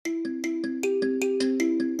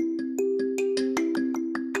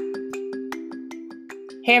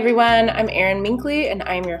Hey everyone, I'm Erin Minkley and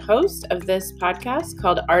I'm your host of this podcast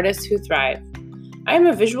called Artists Who Thrive. I am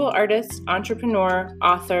a visual artist, entrepreneur,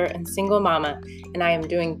 author, and single mama, and I am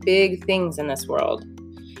doing big things in this world.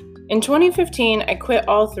 In 2015, I quit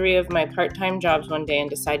all three of my part-time jobs one day and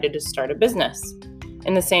decided to start a business.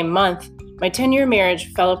 In the same month, my 10-year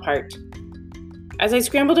marriage fell apart. As I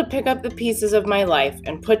scrambled to pick up the pieces of my life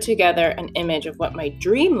and put together an image of what my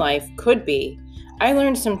dream life could be, I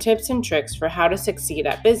learned some tips and tricks for how to succeed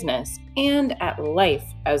at business and at life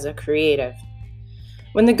as a creative.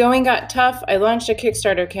 When the going got tough, I launched a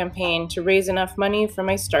Kickstarter campaign to raise enough money for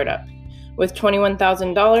my startup. With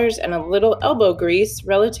 $21,000 and a little elbow grease,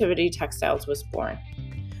 Relativity Textiles was born.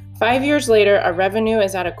 5 years later, our revenue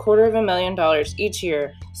is at $250,000 each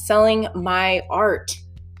year, selling my art.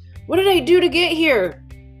 What did I do to get here?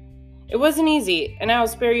 It wasn't easy, and I'll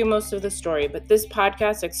spare you most of the story, but this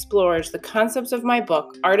podcast explores the concepts of my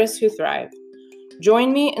book, Artists Who Thrive.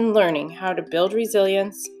 Join me in learning how to build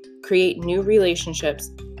resilience, create new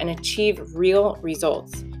relationships, and achieve real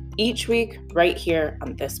results each week right here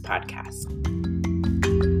on this podcast.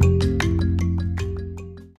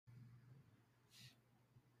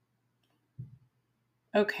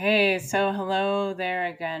 Okay, so hello there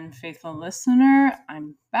again, faithful listener.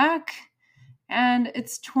 I'm back. And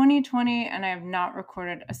it's 2020 and I have not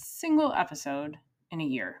recorded a single episode in a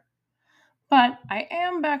year. But I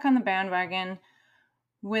am back on the bandwagon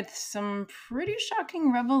with some pretty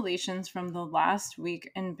shocking revelations from the last week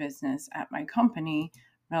in business at my company,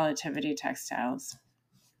 Relativity Textiles.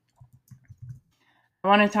 I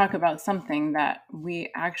want to talk about something that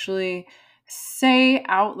we actually say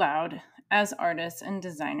out loud as artists and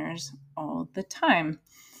designers all the time,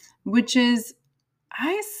 which is,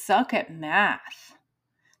 I suck at math.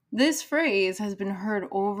 This phrase has been heard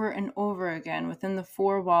over and over again within the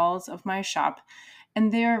four walls of my shop, and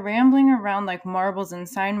they are rambling around like marbles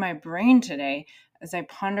inside my brain today as I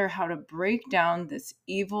ponder how to break down this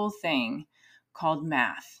evil thing called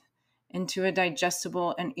math into a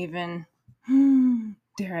digestible and even,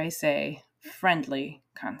 dare I say, friendly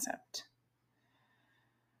concept.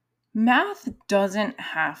 Math doesn't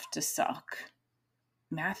have to suck.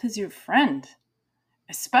 Math is your friend,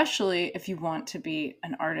 especially if you want to be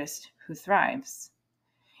an artist who thrives.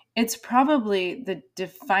 It's probably the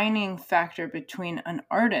defining factor between an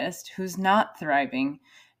artist who's not thriving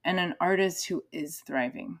and an artist who is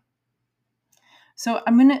thriving. So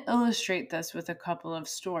I'm going to illustrate this with a couple of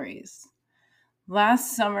stories.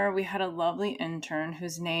 Last summer, we had a lovely intern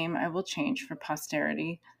whose name I will change for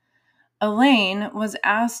posterity. Elaine was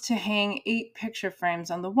asked to hang 8 picture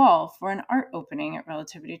frames on the wall for an art opening at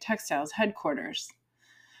Relativity Textiles headquarters.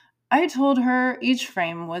 I told her each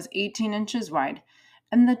frame was 18 inches wide,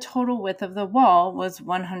 and the total width of the wall was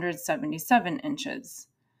 177 inches.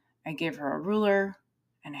 I gave her a ruler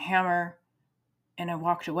and a hammer, and I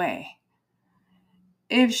walked away.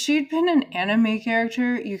 If she'd been an anime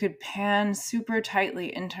character, you could pan super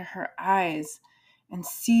tightly into her eyes and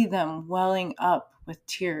see them welling up with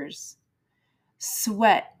tears.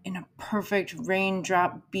 Sweat in a perfect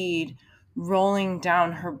raindrop bead rolling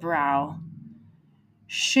down her brow.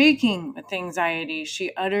 Shaking with anxiety,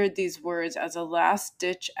 she uttered these words as a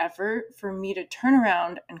last-ditch effort for me to turn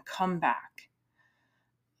around and come back.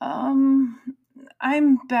 I'm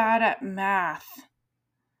bad at math.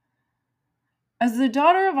 As the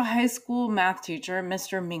daughter of a high school math teacher,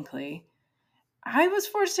 Mr. Minkley, I was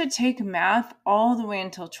forced to take math all the way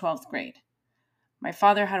until 12th grade. My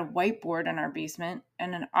father had a whiteboard in our basement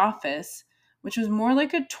and an office, which was more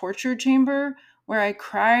like a torture chamber where I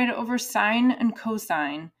cried over sine and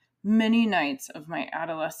cosine many nights of my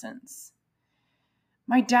adolescence.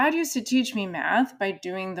 My dad used to teach me math by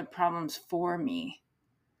doing the problems for me.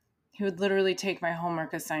 He would literally take my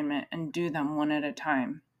homework assignment and do them one at a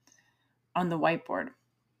time on the whiteboard.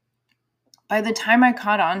 By the time I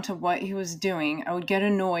caught on to what he was doing, I would get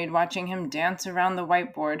annoyed watching him dance around the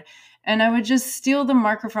whiteboard, and I would just steal the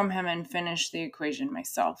marker from him and finish the equation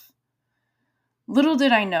myself. Little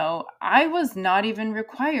did I know, I was not even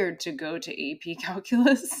required to go to AP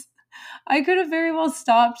Calculus. I could have very well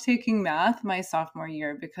stopped taking math my sophomore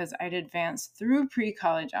year because I'd advanced through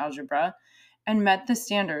pre-college algebra and met the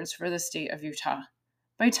standards for the state of Utah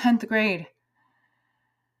by 10th grade.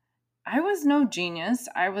 I was no genius.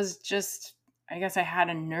 I guess I had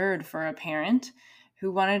a nerd for a parent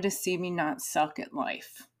who wanted to see me not suck at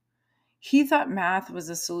life. He thought math was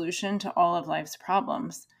a solution to all of life's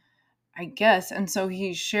problems, I guess, and so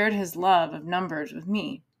he shared his love of numbers with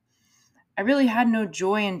me. I really had no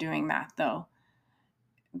joy in doing math, though.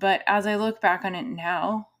 But as I look back on it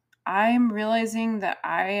now, I'm realizing that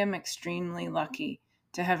I am extremely lucky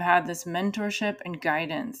to have had this mentorship and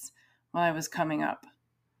guidance while I was coming up.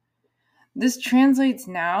 This translates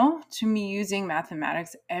now to me using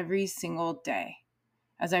mathematics every single day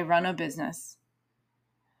as I run a business.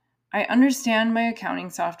 I understand my accounting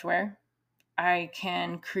software. I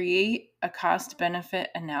can create a cost-benefit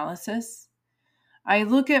analysis. I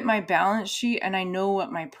look at my balance sheet and I know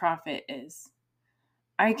what my profit is.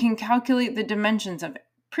 I can calculate the dimensions of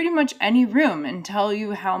pretty much any room and tell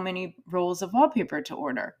you how many rolls of wallpaper to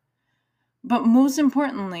order. But most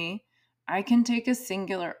importantly, I can take a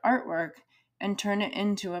singular artwork and turn it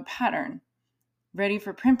into a pattern, ready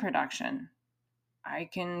for print production. I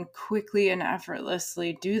can quickly and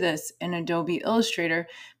effortlessly do this in Adobe Illustrator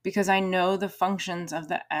because I know the functions of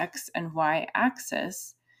the X and Y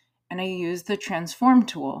axis, and I use the transform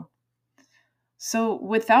tool. So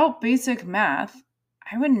without basic math,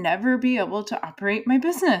 I would never be able to operate my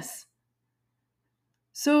business.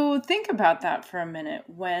 So think about that for a minute.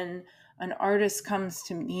 When an artist comes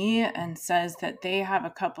to me and says that they have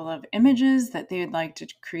a couple of images that they would like to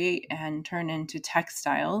create and turn into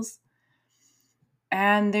textiles,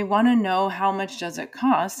 and they want to know how much does it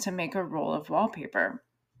cost to make a roll of wallpaper,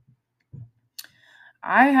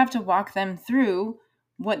 I have to walk them through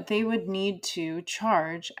what they would need to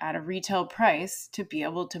charge at a retail price to be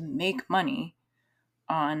able to make money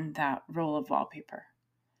on that roll of wallpaper.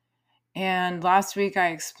 And last week I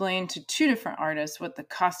explained to two different artists what the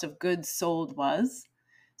cost of goods sold was.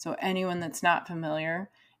 So anyone that's not familiar,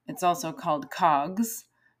 it's also called COGS.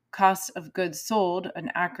 Cost of goods sold,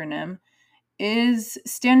 an acronym, is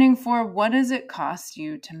standing for what does it cost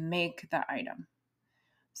you to make the item.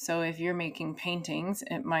 So if you're making paintings,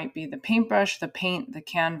 it might be the paintbrush, the paint, the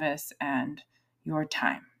canvas, and your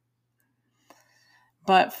time.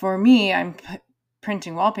 But for me, I'm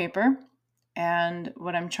printing wallpaper, and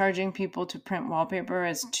what I'm charging people to print wallpaper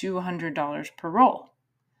is $200 per roll.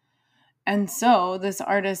 And so this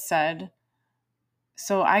artist said,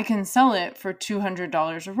 so I can sell it for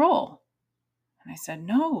 $200 a roll. And I said,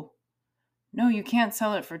 no, you can't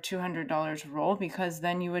sell it for $200 a roll because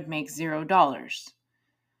then you would make $0.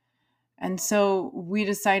 And so we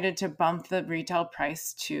decided to bump the retail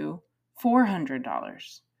price to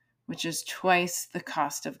 $400, which is twice the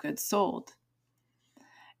cost of goods sold.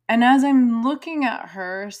 And as I'm looking at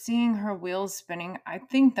her, seeing her wheels spinning, I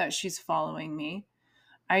think that she's following me.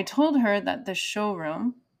 I told her that the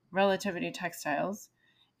showroom, Relativity Textiles,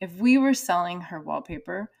 if we were selling her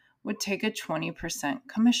wallpaper, would take a 20%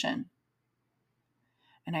 commission.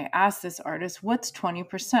 And I asked this artist, what's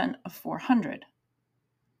 20% of 400?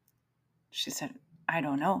 She said, I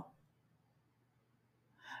don't know.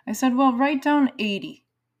 I said, well, write down 80.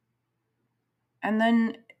 And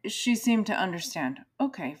then she seemed to understand.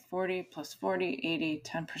 Okay, 40 plus 40, 80,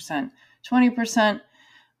 10%, 20%.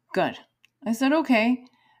 Good. I said, okay,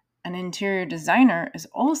 an interior designer is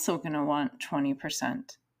also going to want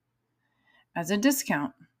 20% as a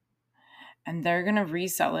discount. And they're going to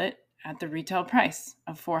resell it at the retail price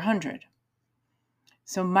of 400.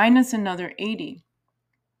 So minus another 80.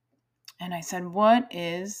 And I said, what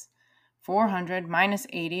is 400 minus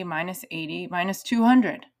 80 minus 80 minus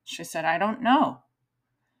 200? She said, I don't know.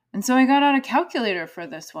 And so I got out a calculator for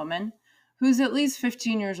this woman, who's at least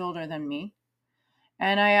 15 years older than me.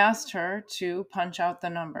 And I asked her to punch out the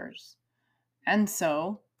numbers. And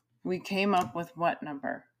so we came up with what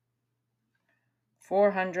number?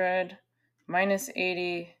 400 minus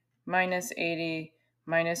 80 minus 80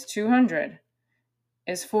 minus 200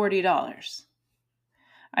 is $40.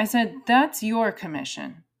 I said, that's your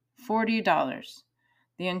commission, $40.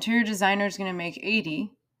 The interior designer is going to make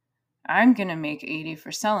 80. I'm going to make 80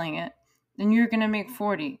 for selling it. And you're going to make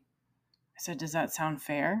 40. I said, does that sound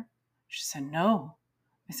fair? She said, no.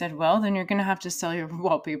 I said, well, then you're going to have to sell your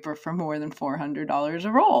wallpaper for more than $400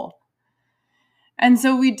 a roll. And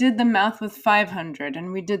so we did the math with 500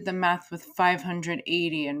 and we did the math with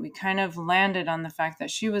 580. And we kind of landed on the fact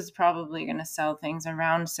that she was probably going to sell things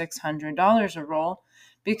around $600 a roll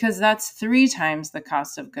because that's 3 times the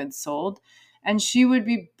cost of goods sold. And she would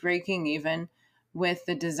be breaking even with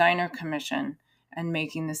the designer commission and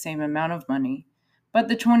making the same amount of money. But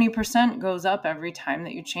the 20% goes up every time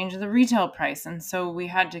that you change the retail price. And so we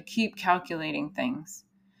had to keep calculating things.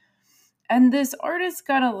 And this artist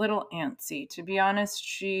got a little antsy. To be honest,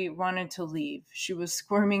 she wanted to leave. She was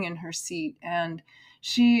squirming in her seat and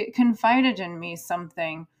she confided in me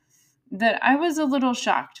something that I was a little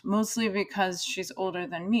shocked, mostly because she's older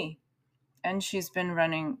than me and she's been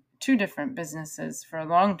running 2 different businesses for a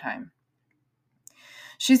long time.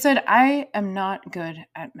 She said, I am not good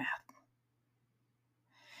at math.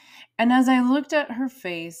 And as I looked at her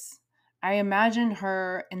face, I imagined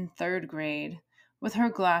her in 3rd grade with her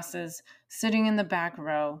glasses, sitting in the back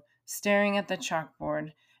row, staring at the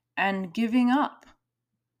chalkboard, and giving up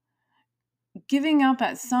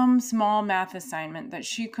at some small math assignment that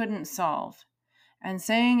she couldn't solve, and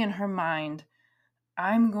saying in her mind,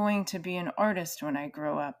 I'm going to be an artist when I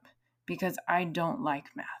grow up because I don't like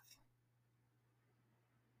math.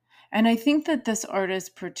 And I think that this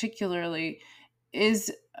artist particularly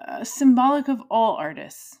is symbolic of all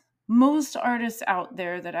artists. Most artists out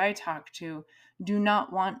there that I talk to do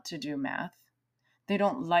not want to do math. They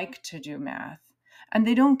don't like to do math, and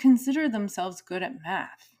they don't consider themselves good at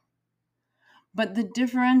math. But the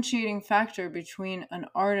differentiating factor between an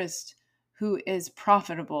artist who is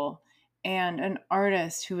profitable and an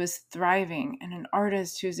artist who is thriving and an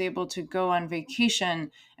artist who's able to go on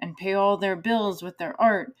vacation and pay all their bills with their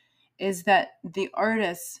art is that the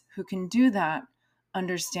artists who can do that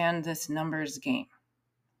understand this numbers game.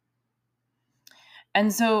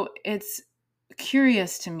 And so it's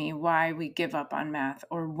curious to me why we give up on math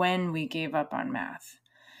or when we gave up on math.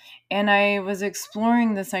 And I was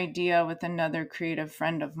exploring this idea with another creative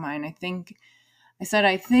friend of mine. I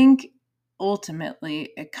think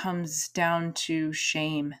ultimately it comes down to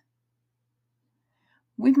shame.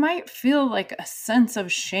 We might feel like a sense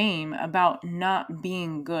of shame about not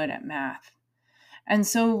being good at math. And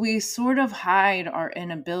so we sort of hide our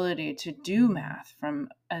inability to do math from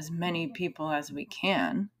as many people as we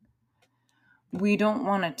can. We don't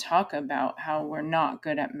want to talk about how we're not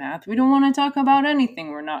good at math. We don't want to talk about anything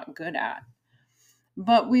we're not good at.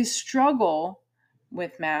 But we struggle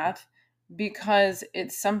with math because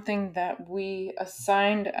it's something that we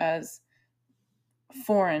assigned as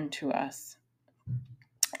foreign to us.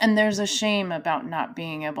 And there's a shame about not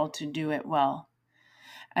being able to do it well.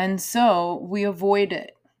 And so we avoid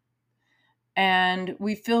it. And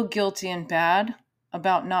we feel guilty and bad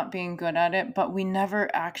about not being good at it, but we never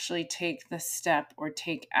actually take the step or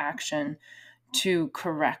take action to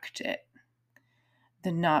correct it,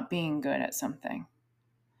 the not being good at something.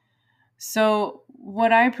 So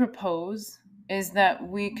what I propose is that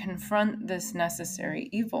we confront this necessary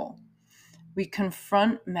evil. We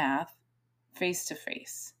confront math face to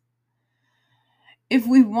face. If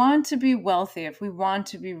we want to be wealthy, if we want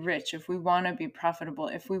to be rich, if we want to be profitable,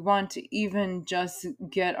 if we want to even just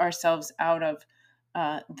get ourselves out of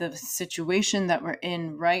the situation that we're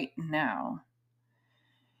in right now,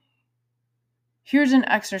 here's an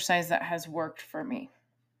exercise that has worked for me.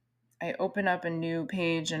 I open up a new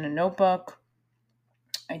page in a notebook.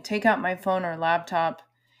 I take out my phone or laptop,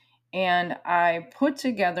 and I put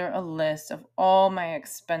together a list of all my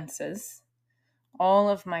expenses, all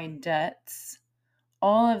of my debts,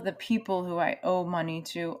 all of the people who I owe money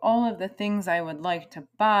to, all of the things I would like to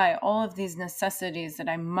buy, all of these necessities that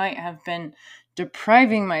I might have been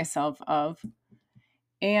depriving myself of.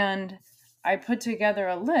 And I put together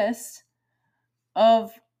a list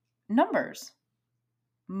of numbers.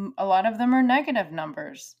 A lot of them are negative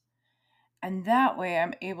numbers. And that way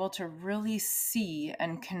I'm able to really see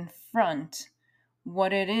and confront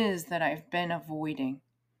what it is that I've been avoiding.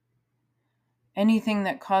 Anything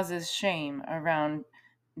that causes shame around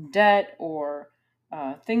debt or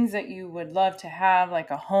things that you would love to have, like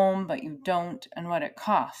a home, but you don't, and what it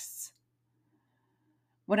costs.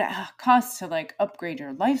 What it costs to upgrade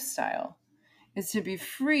your lifestyle is to be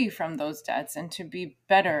free from those debts and to be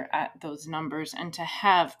better at those numbers and to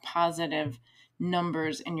have positive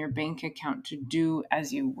numbers in your bank account to do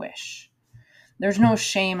as you wish. There's no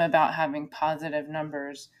shame about having positive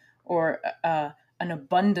numbers or an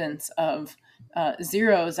abundance of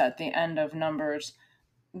zeros at the end of numbers.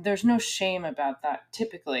 There's no shame about that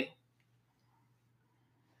typically.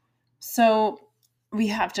 So we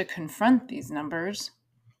have to confront these numbers.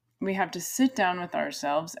 We have to sit down with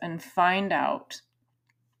ourselves and find out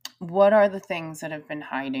what are the things that have been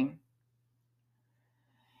hiding.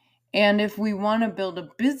 And if we want to build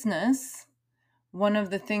a business, one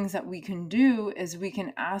of the things that we can do is we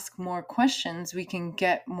can ask more questions. We can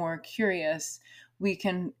get more curious. We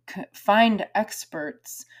can find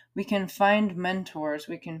experts. We can find mentors.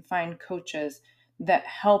 We can find coaches that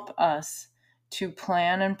help us to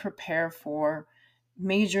plan and prepare for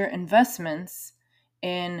major investments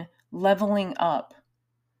in leveling up,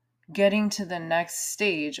 getting to the next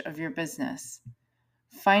stage of your business,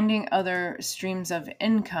 finding other streams of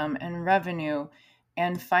income and revenue,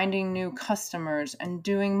 and finding new customers and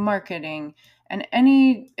doing marketing and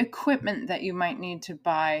any equipment that you might need to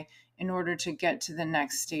buy in order to get to the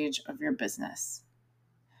next stage of your business.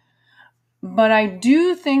 But I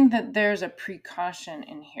do think that there's a precaution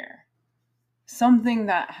in here. Something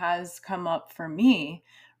that has come up for me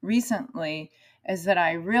recently is that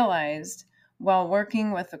I realized while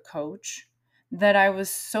working with a coach that I was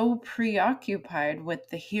so preoccupied with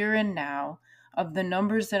the here and now of the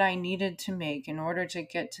numbers that I needed to make in order to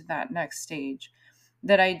get to that next stage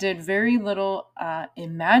that I did very little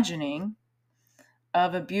imagining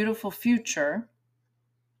of a beautiful future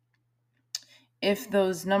if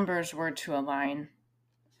those numbers were to align.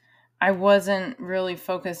 I wasn't really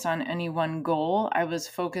focused on any one goal. I was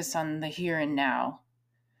focused on the here and now.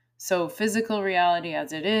 So, physical reality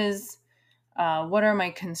as it is, what are my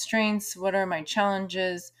constraints? What are my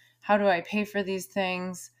challenges? How do I pay for these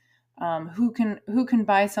things? Who can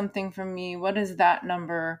buy something from me? What is that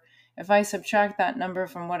number? If I subtract that number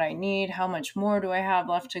from what I need, how much more do I have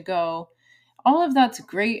left to go? All of that's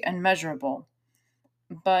great and measurable,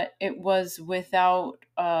 but it was without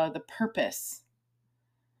the purpose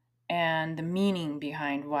and the meaning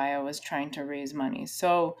behind why I was trying to raise money.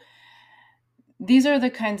 So these are the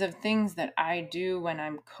kinds of things that I do when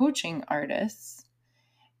I'm coaching artists,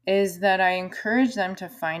 is that I encourage them to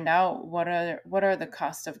find out what are the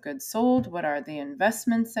cost of goods sold, what are the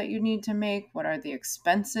investments that you need to make, what are the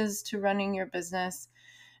expenses to running your business,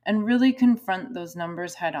 and really confront those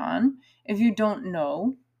numbers head on. If you don't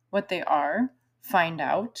know what they are, find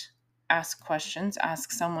out, ask questions,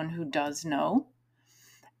 ask someone who does know,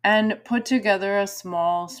 and put together a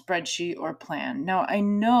small spreadsheet or plan. Now, I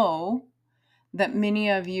know that many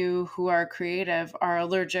of you who are creative are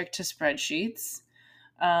allergic to spreadsheets.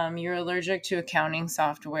 You're allergic to accounting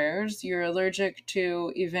softwares. You're allergic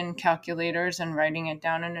to even calculators and writing it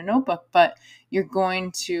down in a notebook, but you're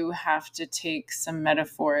going to have to take some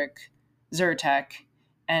metaphoric Zyrtec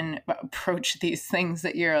and approach these things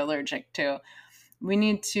that you're allergic to. We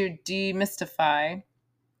need to demystify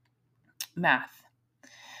math.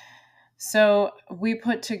 So we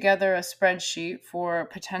put together a spreadsheet for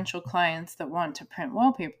potential clients that want to print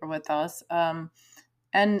wallpaper with us.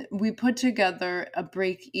 And we put together a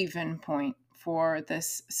break-even point for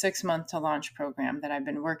this 6-month to launch program that I've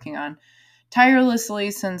been working on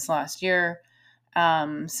tirelessly since last year.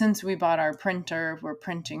 Since we bought our printer, we're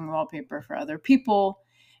printing wallpaper for other people.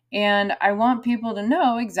 And I want people to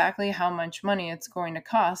know exactly how much money it's going to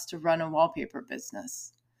cost to run a wallpaper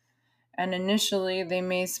business. And initially, they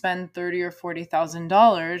may spend $30,000 or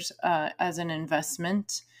 $40,000 as an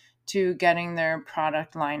investment to getting their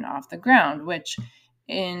product line off the ground, which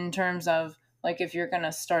in terms of, like, if you're going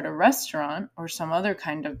to start a restaurant or some other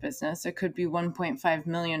kind of business, it could be $1.5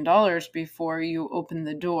 million before you open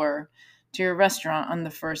the door to your restaurant on the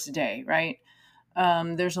first day, right?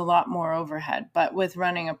 There's a lot more overhead. But with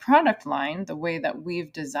running a product line, the way that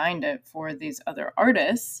we've designed it for these other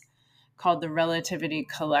artists, called the Relativity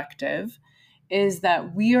Collective, is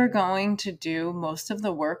that we are going to do most of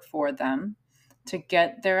the work for them to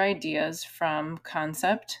get their ideas from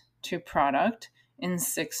concept to product in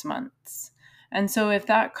 6 months. And so if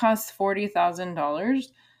that costs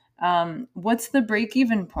 $40,000, what's the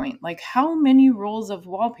break-even point? Like, how many rolls of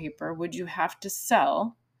wallpaper would you have to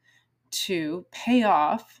sell to pay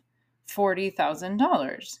off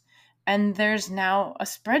 $40,000? And there's now a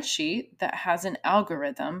spreadsheet that has an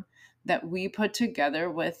algorithm that we put together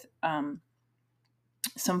with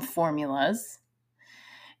some formulas.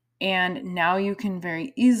 And now you can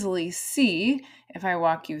very easily see, if I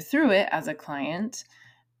walk you through it as a client,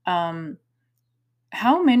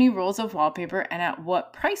 how many rolls of wallpaper and at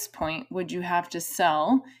what price point would you have to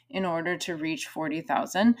sell in order to reach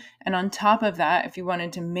 $40,000? And on top of that, if you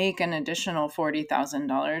wanted to make an additional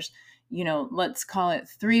 $40,000, let's call it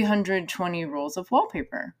 320 rolls of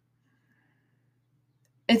wallpaper.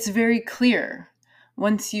 It's very clear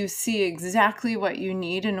once you see exactly what you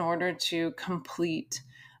need in order to complete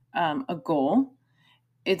a goal.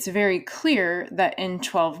 It's very clear that in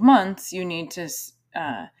 12 months you need to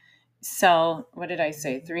sell, what did I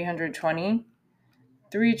say, 320?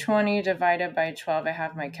 320 divided by 12, I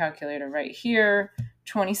have my calculator right here,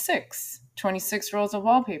 26 rolls of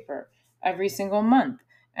wallpaper every single month.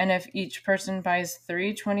 And if each person buys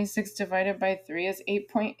 26 divided by 3 is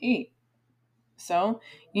 8.8. So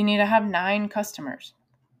you need to have 9 customers.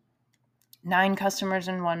 9 customers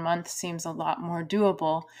in 1 month seems a lot more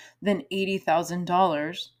doable than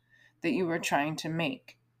 $80,000 that you were trying to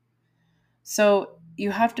make. So you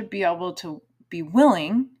have to be able to be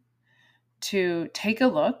willing to take a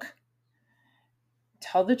look,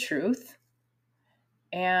 tell the truth,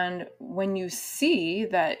 and when you see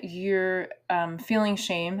that you're feeling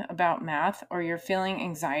shame about math, or you're feeling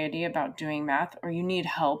anxiety about doing math, or you need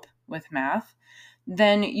help with math,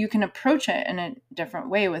 then you can approach it in a different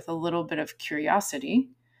way with a little bit of curiosity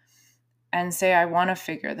and say, I want to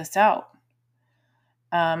figure this out.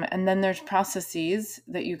 And then there's processes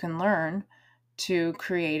that you can learn to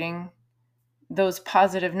creating those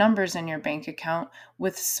positive numbers in your bank account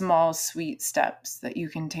with small, sweet steps that you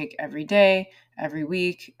can take every day, every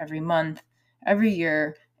week, every month, every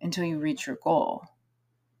year until you reach your goal.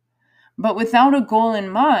 But without a goal in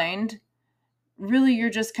mind, really you're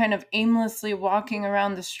just kind of aimlessly walking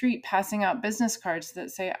around the street passing out business cards that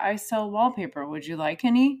say, I sell wallpaper, would you like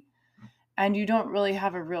any? And you don't really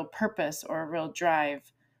have a real purpose or a real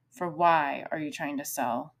drive for why are you trying to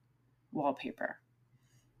sell wallpaper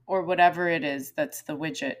or whatever it is that's the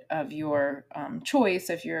widget of your choice.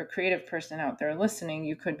 If you're a creative person out there listening,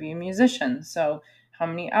 you could be a musician. So how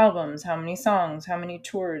many albums, how many songs, how many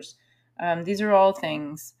tours? These are all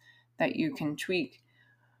things that you can tweak.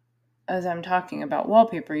 As I'm talking about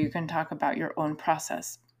wallpaper, you can talk about your own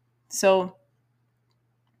process. So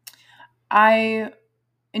I,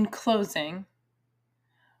 in closing,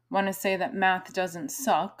 want to say that math doesn't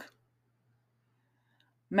suck.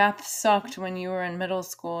 Math sucked when you were in middle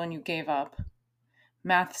school and you gave up.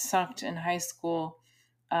 Math sucked in high school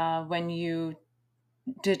when you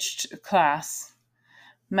ditched class.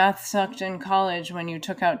 Math sucked in college when you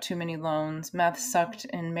took out too many loans. Math sucked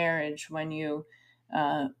in marriage when you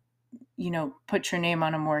put your name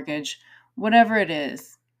on a mortgage. Whatever it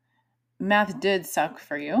is, math did suck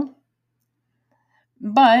for you.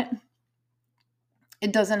 But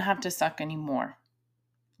it doesn't have to suck anymore.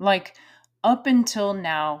 Like, up until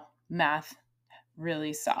now, math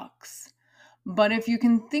really sucks. But if you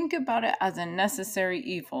can think about it as a necessary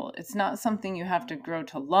evil, it's not something you have to grow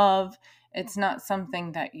to love. It's not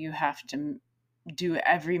something that you have to do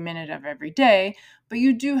every minute of every day, but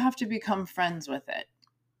you do have to become friends with it.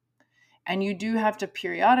 And you do have to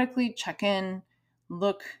periodically check in,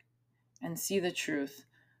 look, and see the truth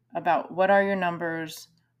about what are your numbers,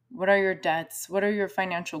 what are your debts, what are your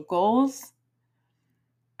financial goals,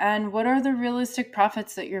 and what are the realistic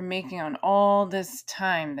profits that you're making on all this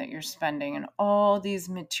time that you're spending and all these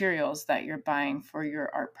materials that you're buying for your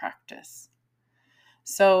art practice.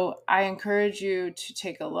 So I encourage you to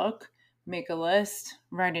take a look, make a list,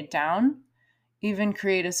 write it down, even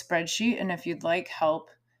create a spreadsheet. And if you'd like help,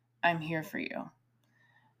 I'm here for you.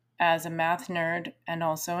 As a math nerd and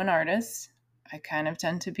also an artist, I kind of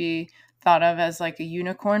tend to be thought of as like a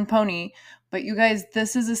unicorn pony, but you guys,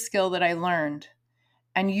 this is a skill that I learned.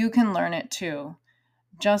 And you can learn it too.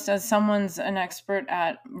 Just as someone's an expert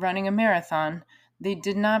at running a marathon, they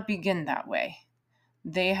did not begin that way.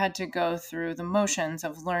 They had to go through the motions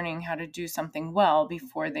of learning how to do something well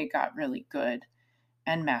before they got really good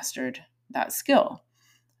and mastered that skill.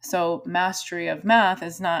 So mastery of math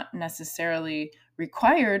is not necessarily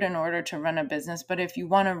required in order to run a business, but if you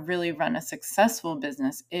want to really run a successful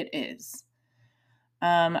business, it is.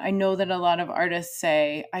 I know that a lot of artists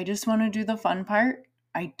say, I just want to do the fun part.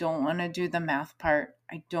 I don't want to do the math part.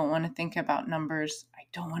 I don't want to think about numbers. I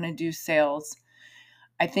don't want to do sales.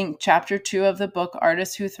 I think chapter 2 of the book,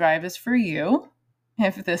 Artists Who Thrive, is for you.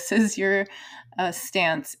 If this is your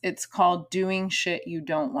stance, it's called Doing Shit You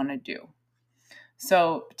Don't Want to Do.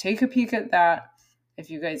 So take a peek at that. If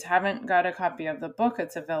you guys haven't got a copy of the book,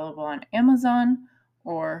 it's available on Amazon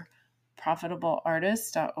or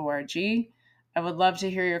profitableartist.org. I would love to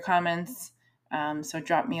hear your comments. So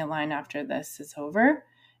drop me a line after this is over.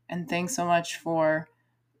 And thanks so much for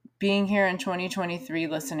being here in 2023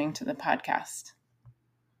 listening to the podcast.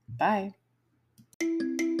 Bye.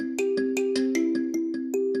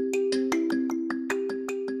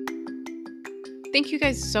 Thank you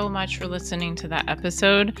guys so much for listening to that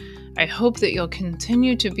episode. I hope that you'll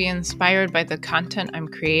continue to be inspired by the content I'm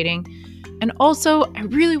creating. And also, I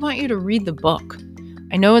really want you to read the book.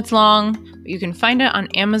 I know it's long, but you can find it on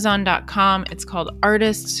Amazon.com. It's called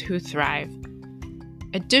Artists Who Thrive.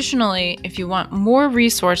 Additionally, if you want more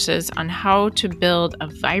resources on how to build a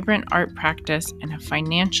vibrant art practice and a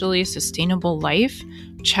financially sustainable life,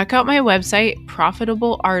 check out my website,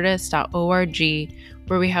 profitableartist.org,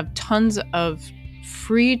 where we have tons of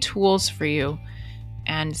free tools for you,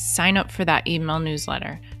 and sign up for that email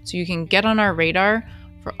newsletter so you can get on our radar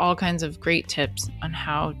for all kinds of great tips on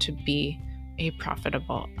how to be a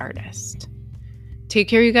profitable artist. Take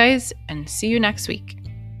care, you guys, and see you next week.